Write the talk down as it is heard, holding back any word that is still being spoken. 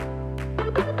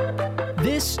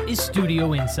This is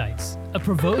Studio Insights, a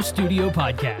Prevost Studio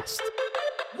podcast.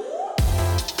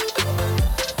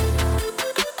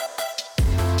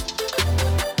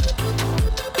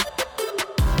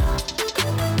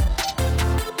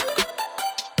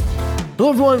 Hello,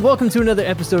 everyone. Welcome to another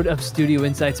episode of Studio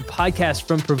Insights, a podcast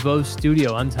from Prevost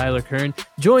Studio. I'm Tyler Kern,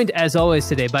 joined as always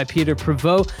today by Peter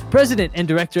Prevost, President and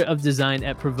Director of Design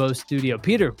at Prevost Studio.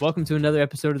 Peter, welcome to another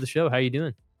episode of the show. How are you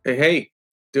doing? Hey,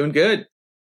 doing good.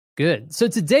 Good. So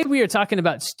today we are talking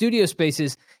about studio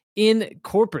spaces in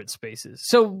corporate spaces.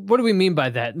 So what do we mean by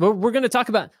that? We're going to talk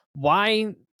about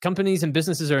why companies and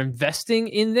businesses are investing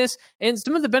in this and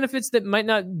some of the benefits that might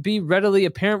not be readily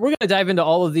apparent. We're going to dive into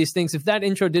all of these things. If that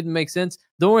intro didn't make sense,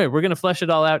 don't worry. We're going to flesh it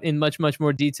all out in much, much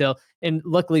more detail. And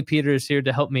luckily, Peter is here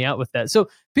to help me out with that. So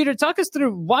Peter, talk us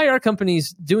through, why are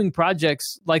companies doing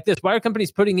projects like this? Why are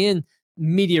companies putting in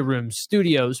media rooms,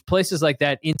 studios, places like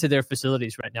that into their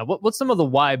facilities right now? What's some of the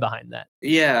why behind that?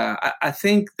 Yeah, I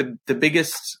think the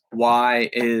biggest why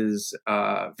is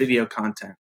video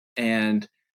content. And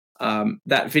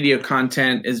that video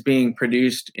content is being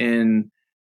produced in,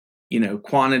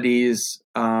 quantities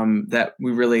that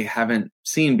we really haven't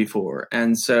seen before.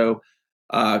 And so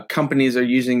companies are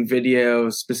using video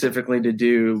specifically to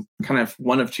do kind of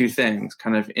one of two things,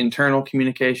 kind of internal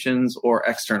communications or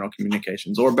external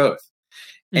communications, or both.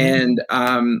 Mm-hmm.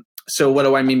 And so what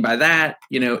do I mean by that?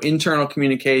 Internal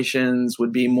communications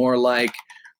would be more like,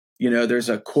 there's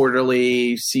a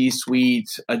quarterly C-suite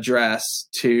address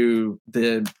to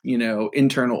the,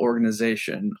 internal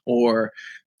organization, or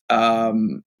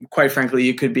quite frankly,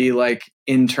 it could be like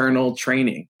internal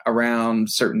training around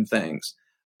certain things.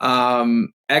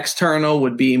 External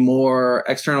would be more,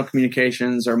 external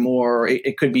communications are more,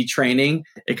 it could be training.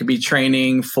 It could be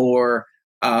training for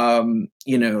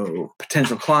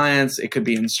potential clients. It could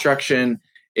be instruction.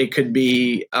 It could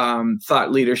be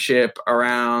thought leadership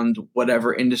around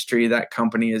whatever industry that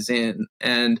company is in.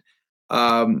 And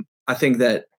I think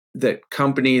that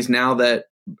companies, now that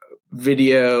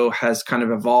video has kind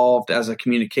of evolved as a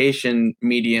communication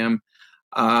medium,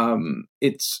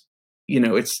 it's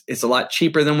a lot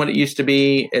cheaper than what it used to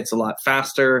be. It's a lot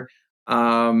faster.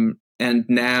 And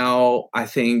now I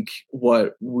think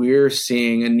what we're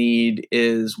seeing a need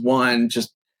is, one,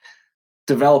 just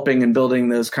developing and building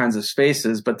those kinds of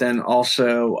spaces, but then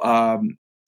also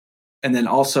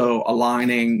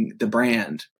aligning the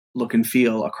brand look and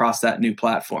feel across that new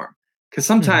platform. Because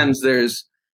sometimes there's,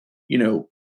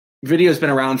 video's been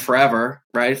around forever,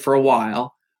 right? For a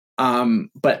while,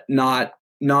 but not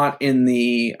in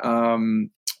the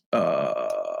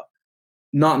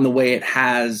way it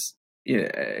has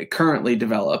currently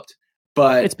developed.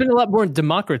 But it's been a lot more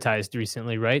democratized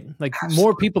recently, right? Like, absolutely.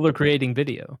 More people are creating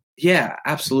video. Yeah,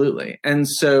 absolutely. And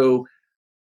so,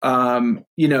 brands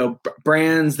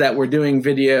that were doing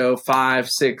video 5,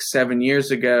 6, 7 years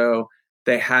ago,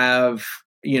 they have,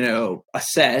 a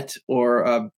set,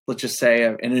 or let's just say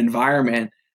an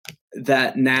environment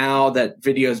that, now that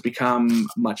video has become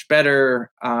much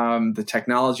better, the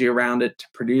technology around it to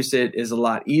produce it is a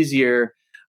lot easier.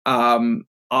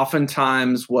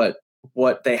 Oftentimes what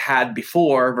they had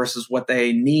before versus what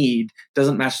they need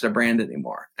doesn't match their brand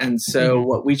anymore. And so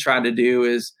what we try to do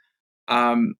is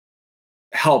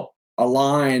help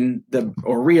realign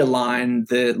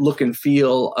the look and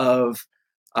feel of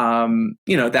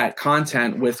that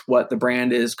content with what the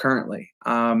brand is currently.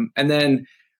 And then,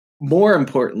 more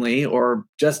importantly, or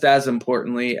just as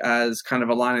importantly as kind of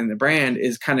aligning the brand,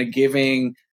 is kind of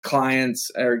giving clients,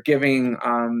 or giving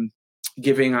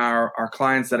our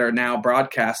clients that are now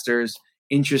broadcasters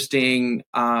interesting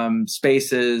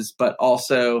spaces, but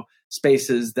also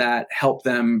spaces that help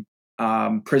them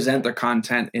present their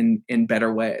content in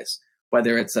better ways,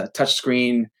 whether it's a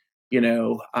touchscreen,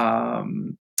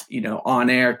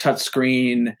 on-air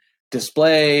touchscreen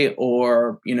display,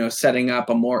 or, setting up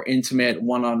a more intimate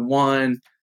one-on-one,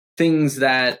 things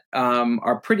that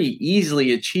are pretty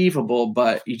easily achievable,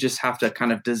 but you just have to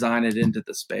kind of design it into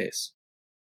the space.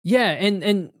 Yeah,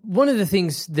 and one of the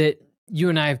things that you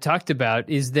and I have talked about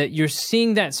is that you're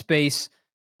seeing that space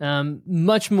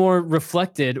much more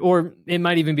reflected, or it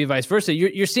might even be vice versa.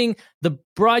 You're seeing the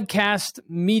broadcast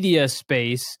media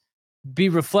space be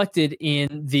reflected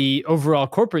in the overall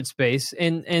corporate space,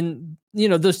 and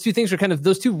those two things are kind of,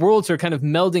 those two worlds are kind of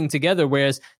melding together,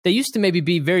 whereas they used to maybe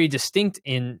be very distinct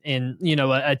in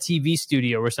a TV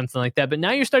studio or something like that. But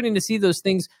now you're starting to see those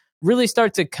things really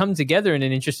start to come together in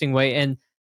an interesting way. And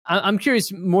I'm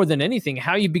curious, more than anything,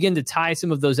 how you begin to tie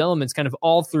some of those elements kind of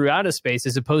all throughout a space,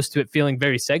 as opposed to it feeling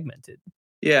very segmented.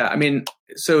 Yeah, I mean,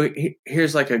 so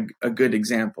here's like a good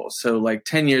example. So like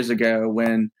 10 years ago,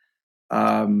 when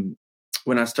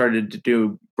when I started to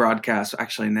do broadcasts,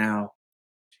 actually now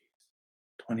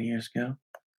 20 years ago.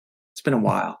 It's been a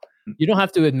while. You don't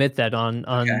have to admit that on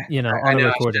Okay. on I a know I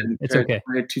recording. shouldn't. It's okay.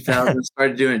 2000,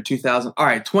 started doing it in 2000. All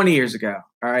right, 20 years ago.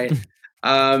 All right.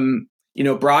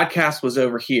 Broadcast was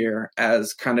over here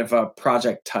as kind of a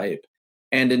project type,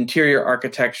 and interior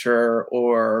architecture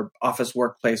or office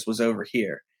workplace was over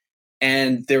here.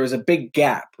 And there was a big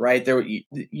gap, right?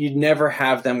 You'd never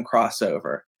have them cross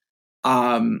over.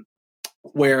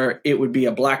 Where it would be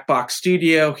a black box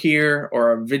studio here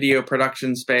or a video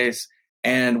production space,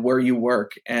 and where you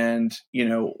work, and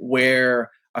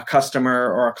where a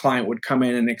customer or a client would come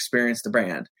in and experience the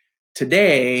brand.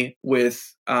 Today, with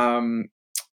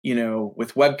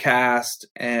with webcast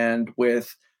and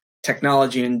with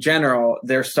technology in general,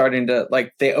 they're starting to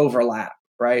they overlap,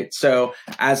 right? So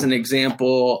as an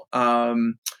example,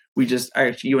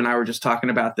 you and I were just talking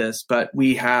about this, but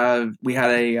we had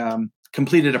a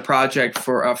completed a project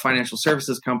for a financial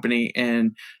services company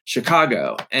in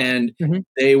Chicago, and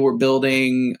they were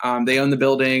building, they owned the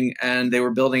building, and they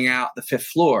were building out the 5th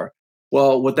floor.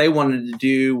 Well, what they wanted to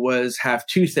do was have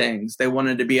two things. They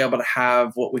wanted to be able to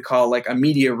have what we call like a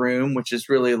media room, which is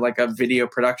really like a video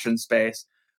production space.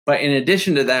 But in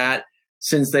addition to that,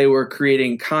 since they were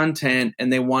creating content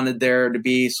and they wanted there to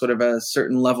be sort of a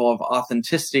certain level of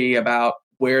authenticity about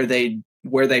where they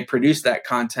produce that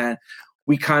content,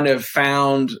 we kind of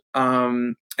found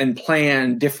and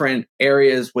planned different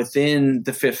areas within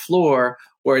the 5th floor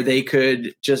where they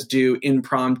could just do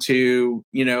impromptu,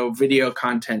 video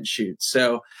content shoots.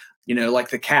 So, like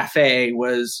the cafe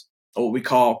was what we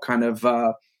call kind of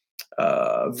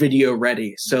video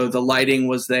ready. So the lighting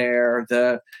was there,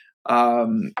 the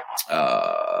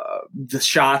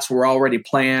shots were already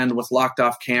planned with locked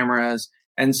off cameras.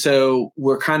 And so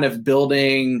we're kind of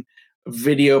building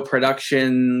video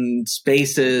production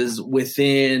spaces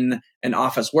within an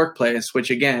office workplace, which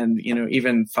again,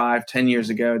 even 5-10 years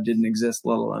ago didn't exist,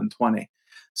 let alone 20.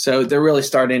 So they're really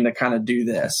starting to kind of do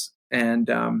this. And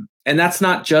that's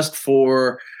not just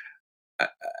for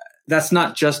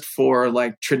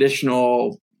like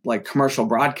traditional, like commercial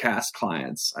broadcast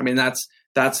clients. I mean,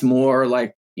 that's more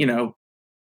like,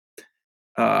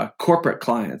 corporate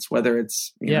clients, whether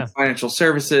it's financial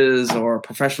services or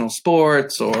professional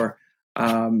sports or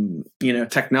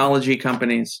technology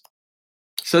companies.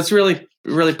 So it's really,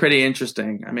 really pretty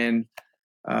interesting. I mean,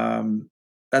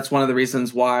 that's one of the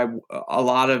reasons why a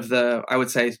lot of I would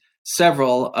say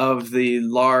several of the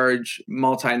large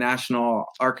multinational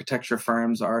architecture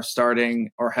firms are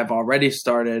starting or have already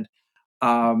started,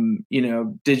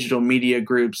 digital media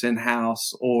groups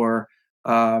in-house or,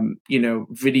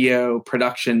 video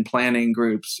production planning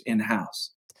groups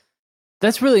in-house.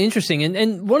 That's really interesting.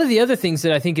 And one of the other things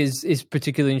that I think is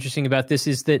particularly interesting about this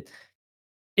is that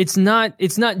it's not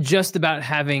just about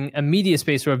having a media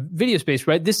space or a video space,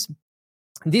 right?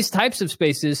 These types of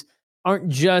spaces aren't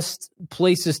just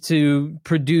places to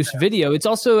produce video. It's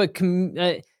also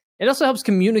it also helps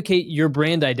communicate your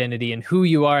brand identity and who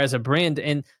you are as a brand,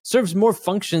 and serves more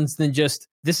functions than just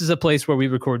this is a place where we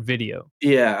record video.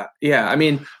 Yeah. I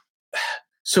mean,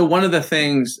 so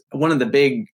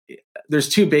there's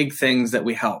two big things that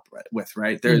we help with,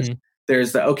 right? There's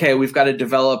we've got to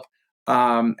develop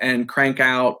and crank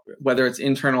out, whether it's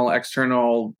internal,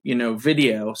 external,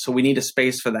 video. So we need a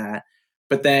space for that.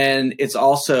 But then it's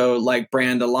also like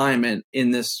brand alignment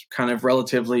in this kind of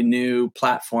relatively new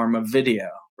platform of video,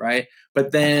 right?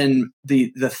 But then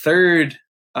the third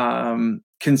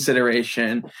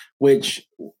consideration, which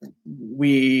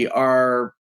we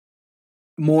are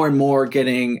more and more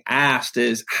getting asked,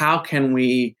 is how can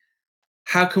we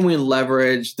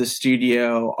leverage the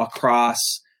studio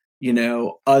across,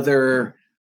 other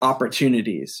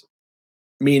opportunities?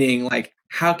 Meaning, like,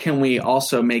 how can we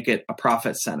also make it a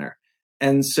profit center?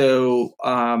 And so,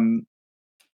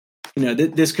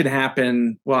 this could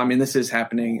happen. Well, I mean, this is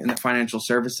happening in the financial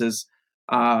services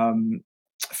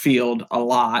field a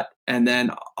lot, and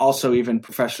then also even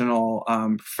professional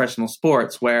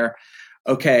sports, where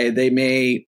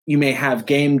you may have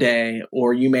game day,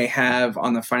 or you may have,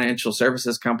 on the financial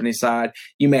services company side,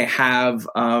 you may have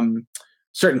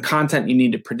certain content you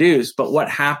need to produce. But what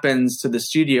happens to the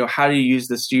studio? How do you use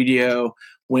the studio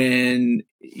when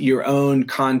your own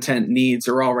content needs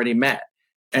are already met?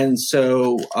 And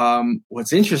so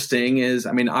what's interesting is,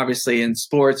 I mean, obviously in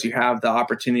sports, you have the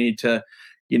opportunity to,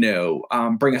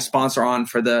 bring a sponsor on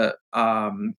for the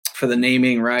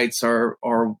naming rights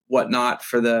or whatnot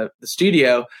for the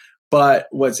studio. But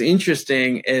what's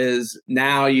interesting is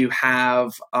now you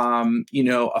have,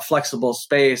 a flexible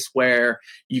space where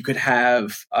you could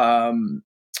have,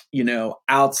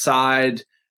 outside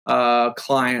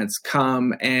clients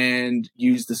come and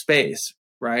use the space,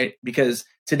 right? Because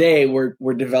today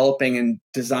we're developing and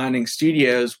designing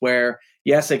studios where,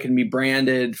 yes, it can be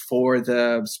branded for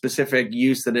the specific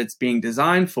use that it's being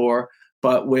designed for,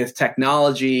 but with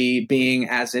technology being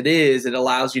as it is, it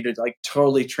allows you to like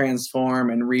totally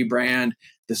transform and rebrand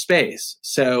the space.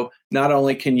 So not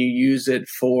only can you use it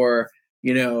for,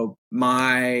 you know,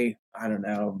 my, I don't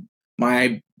know,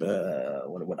 my,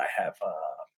 what would I have?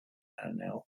 I don't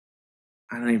know.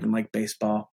 I don't even like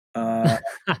baseball. My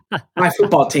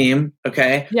football team.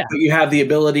 Okay. Yeah. But you have the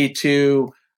ability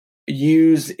to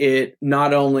use it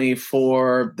not only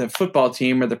for the football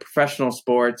team or the professional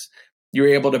sports, you're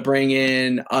able to bring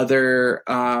in other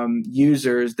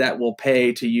users that will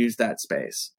pay to use that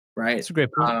space, right? That's a great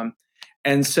point.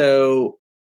 And so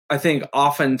I think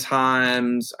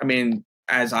oftentimes, I mean,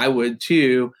 as I would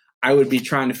too, I would be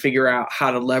trying to figure out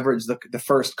how to leverage the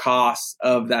first costs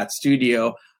of that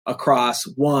studio across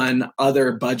one,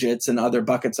 other budgets and other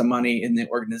buckets of money in the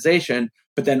organization,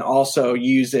 but then also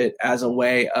use it as a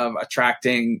way of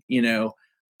attracting, you know,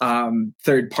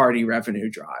 third party revenue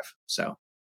drive. So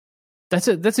That's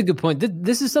a good point.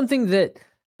 This is something that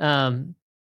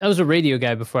I was a radio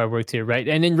guy before I worked here, right?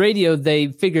 And in radio, they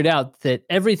figured out that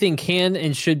everything can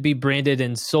and should be branded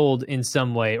and sold in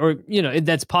some way, or you know,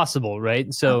 that's possible,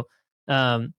 right? So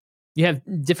you have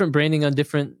different branding on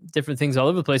different things all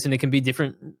over the place, and it can be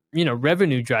different, you know,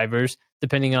 revenue drivers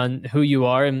depending on who you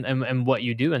are and what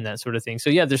you do and that sort of thing. So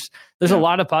yeah, there's a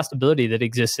lot of possibility that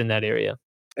exists in that area.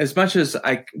 As much as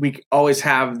we always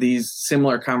have these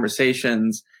similar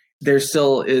conversations, there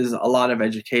still is a lot of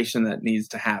education that needs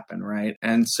to happen, right?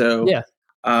 And so,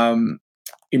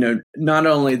 you know, not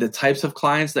only the types of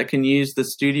clients that can use the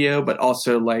studio, but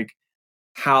also like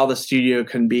how the studio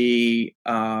can be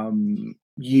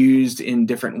used in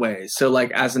different ways. So,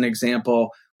 like as an example,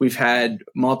 we've had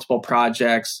multiple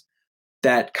projects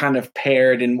that kind of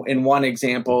paired. In one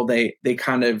example, they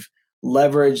kind of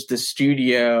leveraged the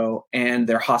studio and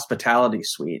their hospitality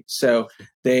suite. So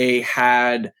they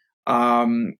had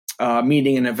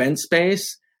meeting and event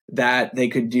space that they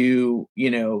could do,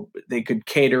 you know, they could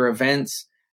cater events,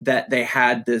 that they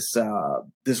had this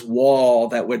wall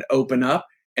that would open up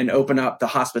the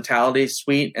hospitality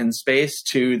suite and space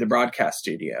to the broadcast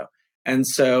studio. And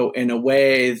so in a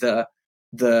way,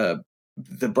 the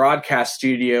broadcast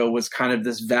studio was kind of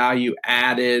this value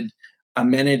added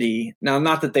amenity. Now,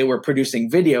 not that they were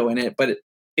producing video in it, but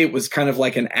it was kind of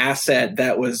like an asset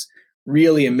that was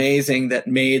really amazing, that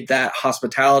made that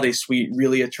hospitality suite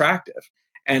really attractive.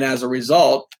 And as a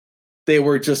result, they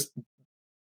were just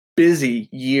busy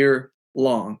year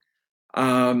long.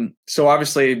 So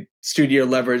obviously studio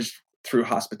leveraged through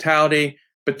hospitality,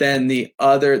 but then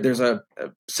there's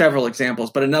several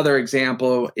examples, but another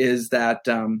example is that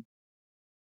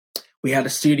we had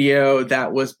a studio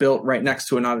that was built right next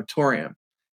to an auditorium.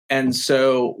 And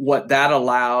so what that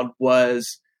allowed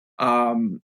was,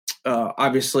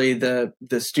 obviously the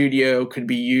studio could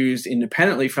be used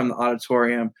independently from the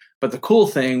auditorium. But the cool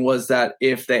thing was that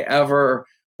if they ever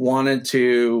wanted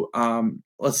to,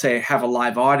 let's say, have a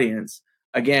live audience,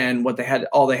 again,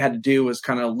 all they had to do was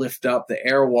kind of lift up the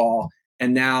air wall.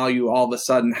 And now you all of a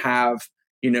sudden have,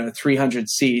 300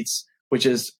 seats, which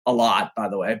is a lot, by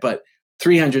the way, but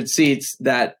 300 seats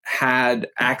that had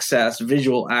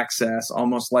visual access,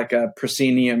 almost like a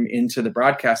proscenium into the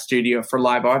broadcast studio for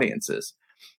live audiences.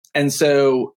 And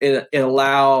so it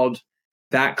allowed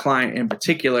that client in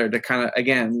particular to kind of,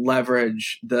 again,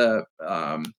 leverage the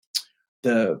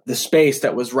space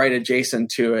that was right adjacent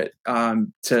to it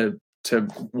to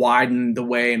widen the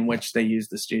way in which they use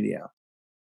the studio.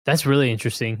 That's really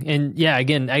interesting. And yeah,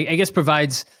 again, I guess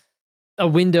provides a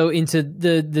window into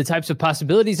the types of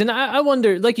possibilities. And I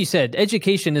wonder, like you said,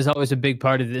 education is always a big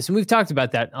part of this. And we've talked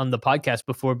about that on the podcast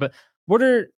before, but what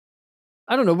are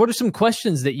some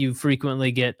questions that you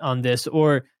frequently get on this?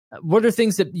 Or what are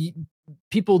things that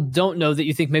people don't know that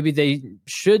you think maybe they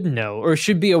should know or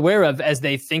should be aware of as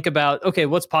they think about, okay,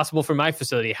 what's possible for my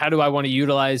facility? How do I want to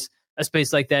utilize a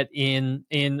space like that in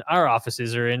our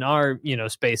offices or in our,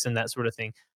 space and that sort of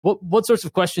thing? What sorts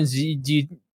of questions do you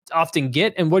often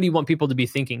get, and what do you want people to be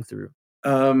thinking through?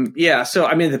 So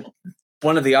I mean,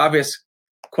 one of the obvious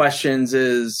questions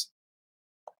is,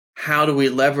 how do we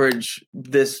leverage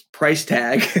this price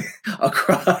tag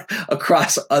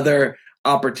across other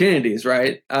opportunities,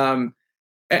 right? I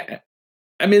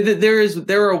mean,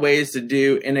 there are ways to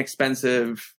do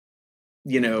inexpensive,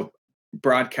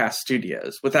 broadcast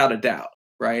studios, without a doubt,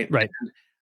 right? Right.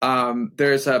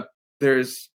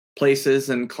 There's places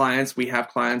and clients, we have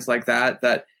clients like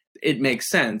that it makes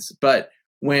sense. But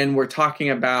when we're talking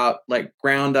about like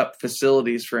ground up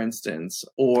facilities, for instance,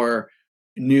 or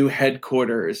new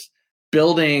headquarters,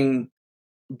 building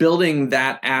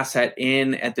that asset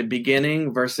in at the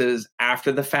beginning versus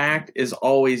after the fact is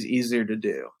always easier to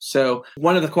do. So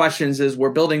one of the questions is,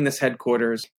 we're building this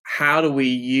headquarters. How do we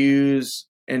use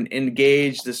and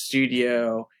engage the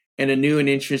studio in a new and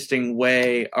interesting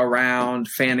way around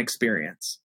fan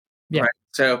experience? Yeah. Right.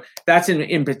 So that's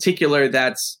in particular,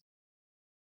 that's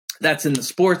in the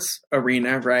sports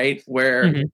arena, right?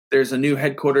 Where there's a new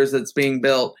headquarters that's being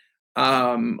built.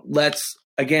 Let's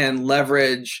again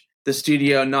leverage the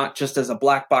studio not just as a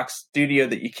black box studio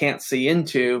that you can't see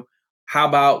into. How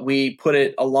about we put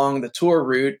it along the tour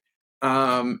route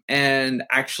and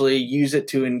actually use it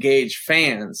to engage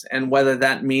fans? And whether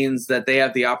that means that they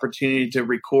have the opportunity to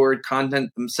record content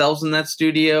themselves in that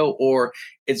studio, or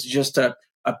it's just a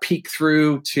peek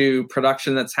through to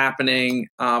production that's happening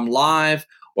live,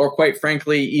 or quite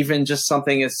frankly, even just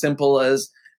something as simple as,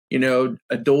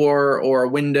 a door or a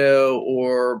window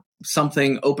or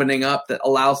something opening up that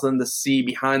allows them to see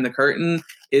behind the curtain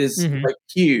is like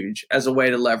huge as a way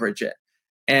to leverage it.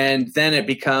 And then it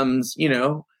becomes,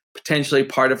 potentially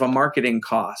part of a marketing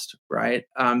cost, right?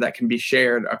 That can be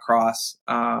shared across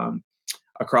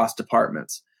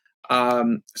departments.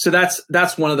 So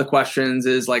that's one of the questions,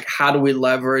 is like, how do we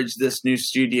leverage this new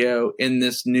studio in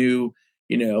this new,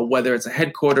 whether it's a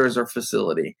headquarters or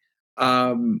facility?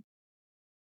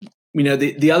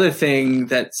 The other thing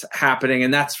that's happening,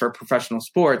 and that's for professional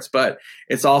sports, but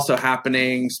it's also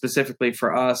happening specifically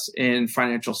for us in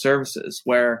financial services,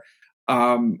 where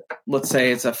let's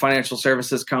say it's a financial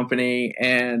services company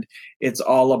and it's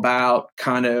all about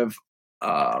kind of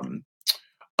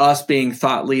us being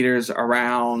thought leaders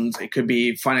around, it could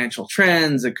be financial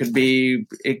trends, it could be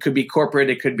corporate,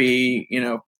 it could be,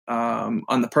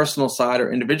 on the personal side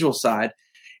or individual side.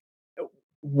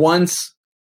 Once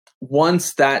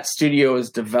that studio is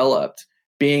developed,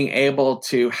 being able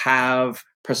to have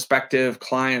prospective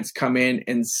clients come in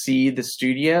and see the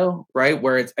studio, right?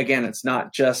 Where it's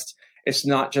not just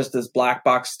this black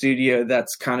box studio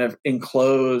that's kind of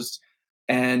enclosed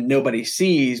and nobody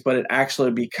sees, but it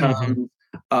actually becomes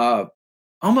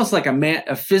almost like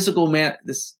a physical man.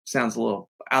 This sounds a little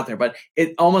out there, but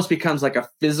it almost becomes like a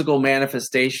physical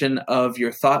manifestation of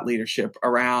your thought leadership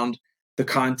around the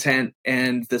content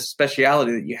and the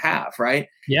speciality that you have, right?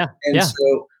 Yeah. And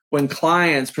so when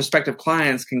prospective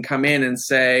clients can come in and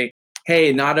say,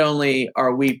 hey, not only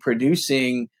are we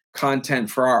producing content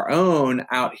for our own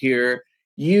out here,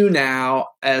 you now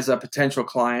as a potential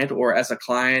client or as a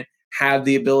client have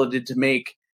the ability to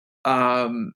make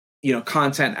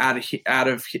content out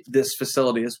of this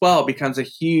facility as well, becomes a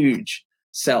huge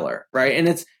seller, right? And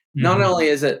it's not only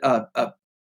is it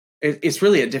it's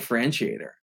really a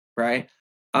differentiator, right?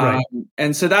 Right.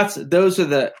 And so those are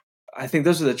the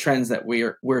trends that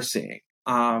we're seeing.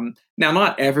 Now,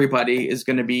 not everybody is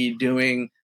going to be doing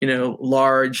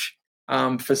large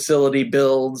facility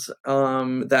builds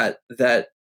that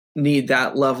need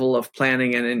that level of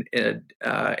planning and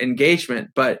engagement,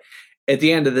 but at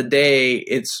the end of the day,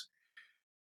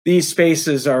 these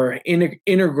spaces are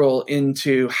integral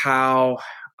into how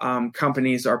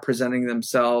companies are presenting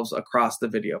themselves across the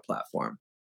video platform.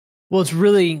 Well, it's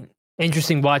really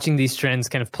interesting watching these trends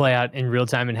kind of play out in real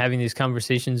time and having these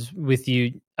conversations with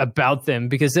you about them,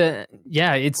 because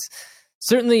it's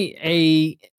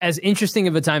certainly as interesting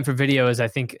of a time for video as I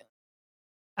think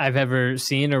I've ever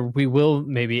seen, or we will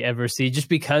maybe ever see, just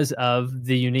because of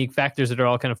the unique factors that are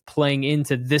all kind of playing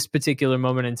into this particular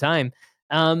moment in time,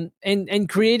 and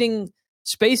creating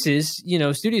spaces,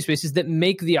 studio spaces that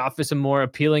make the office a more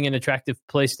appealing and attractive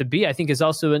place to be. I think is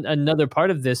also another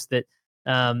part of this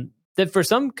that for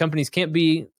some companies can't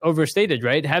be overstated,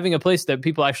 right? Having a place that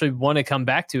people actually want to come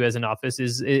back to as an office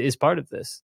is part of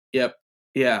this. Yep.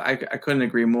 Yeah, I couldn't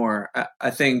agree more.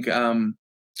 I think,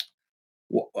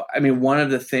 one of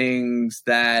the things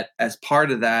that, as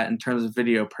part of that, in terms of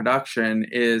video production,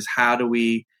 is how do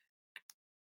we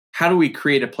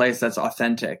create a place that's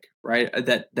authentic, right?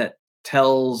 That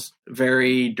tells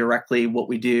very directly what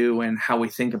we do and how we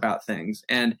think about things.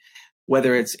 And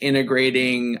whether it's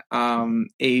integrating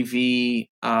AV,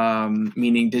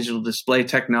 meaning digital display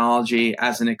technology,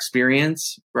 as an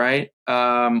experience, right?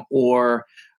 Or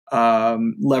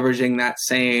leveraging that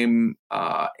same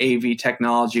AV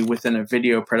technology within a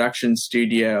video production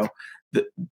studio.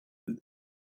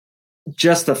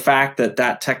 Just the fact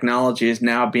that technology is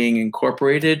now being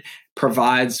incorporated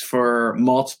provides for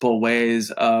multiple ways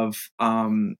of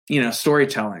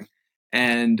storytelling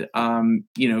and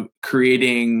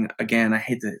creating, again, I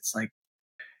hate that it's like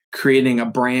creating a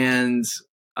brand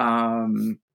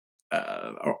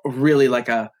really like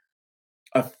a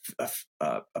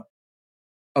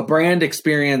brand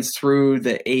experience through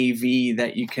the AV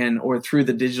that you can, or through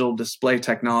the digital display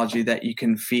technology that you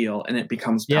can feel, and it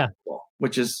becomes palpable,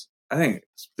 which is, I think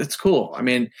it's cool. I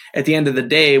mean, at the end of the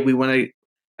day, we want to,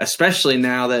 especially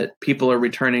now that people are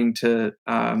returning to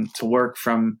work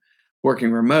from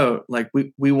working remote, like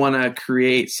we want to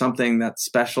create something that's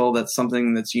special, that's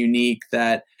something that's unique,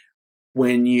 that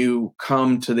when you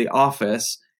come to the office,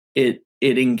 it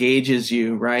engages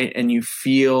you, right? And you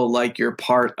feel like you're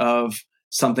part of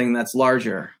something that's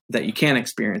larger that you can't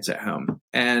experience at home.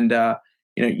 And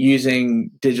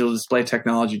using digital display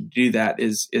technology to do that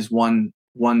is one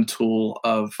tool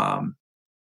of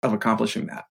accomplishing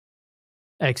that.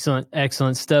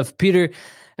 Excellent stuff, Peter.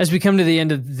 As we come to the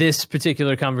end of this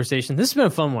particular conversation, this has been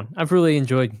a fun one. I've really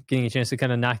enjoyed getting a chance to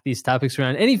kind of knock these topics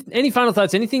around. Any final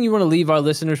thoughts? Anything you want to leave our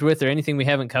listeners with, or anything we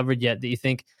haven't covered yet that you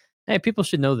think, hey, people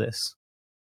should know this?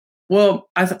 Well,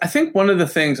 I think one of the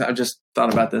things, I've just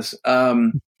thought about this.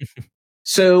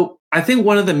 So I think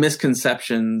one of the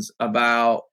misconceptions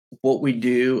about what we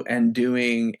do and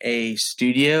doing a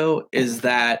studio is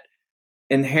that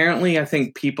inherently, I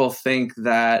think people think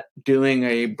that doing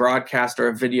a broadcast or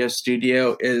a video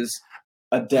studio is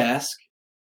a desk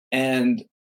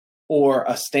or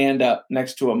a stand up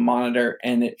next to a monitor,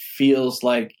 and it feels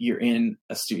like you're in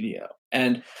a studio.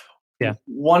 And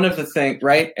one of the things,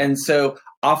 right? And so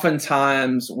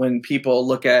oftentimes when people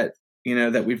look at,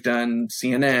 that we've done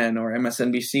CNN or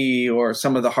MSNBC or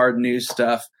some of the hard news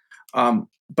stuff,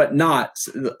 but not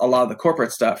a lot of the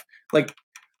corporate stuff, like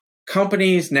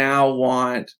companies now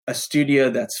want a studio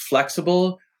that's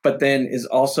flexible, but then is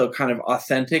also kind of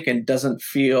authentic and doesn't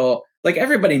feel like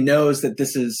everybody knows that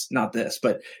this is not this,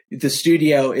 but the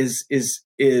studio is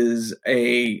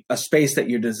a space that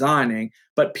you're designing,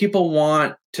 but people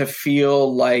want to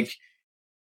feel like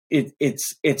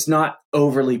it's not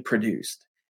overly produced.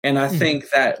 And I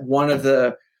think that one of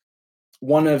the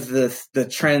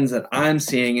trends that I'm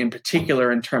seeing in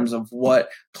particular in terms of what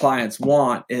clients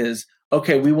want is,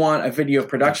 okay, we want a video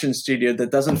production studio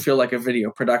that doesn't feel like a video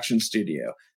production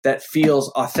studio, that feels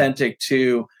authentic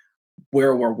to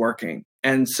where we're working.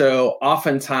 And so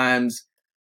oftentimes,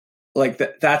 like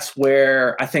that's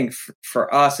where I think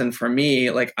for us and for me,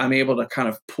 like I'm able to kind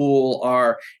of pool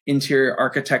our interior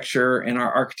architecture and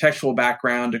our architectural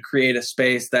background to create a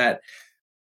space that,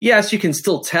 yes, you can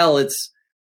still tell it's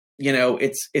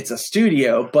a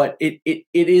studio, but it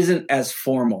isn't as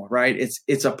formal, right?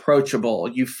 It's approachable.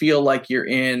 You feel like you're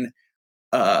in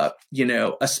a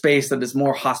space that is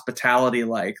more hospitality,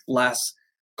 like less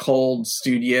cold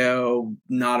studio,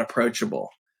 not approachable,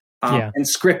 and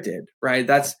scripted, right?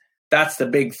 That's the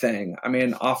big thing. I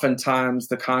mean, oftentimes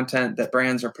the content that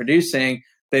brands are producing,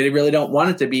 they really don't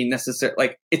want it to be necessary.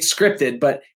 Like it's scripted,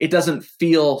 but it doesn't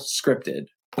feel scripted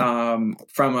from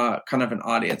a kind of an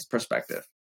audience perspective.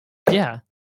 Yeah.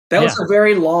 That was a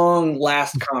very long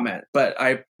last comment, but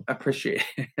I appreciate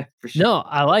it. For sure. No,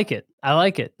 I like it.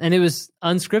 And it was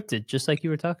unscripted, just like you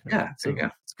were talking about. Yeah, there you go.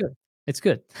 It's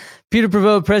good. Peter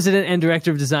Prevost, President and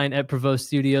Director of Design at Prevost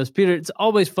Studios. Peter, it's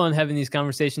always fun having these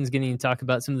conversations, getting to talk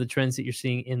about some of the trends that you're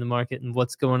seeing in the market and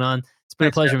what's going on. It's been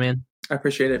a pleasure, man. I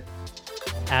appreciate it.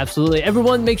 Absolutely.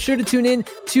 Everyone, make sure to tune in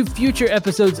to future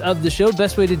episodes of the show.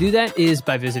 Best way to do that is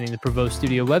by visiting the Prevost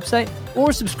Studio website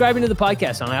or subscribing to the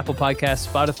podcast on Apple Podcasts,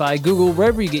 Spotify, Google,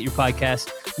 wherever you get your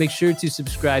podcasts. Make sure to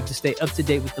subscribe to stay up to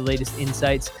date with the latest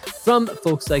insights from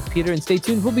folks like Peter. And stay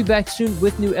tuned. We'll be back soon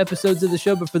with new episodes of the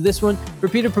show. But for this one, for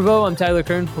Peter Prevost, I'm Tyler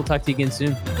Kern. We'll talk to you again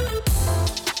soon.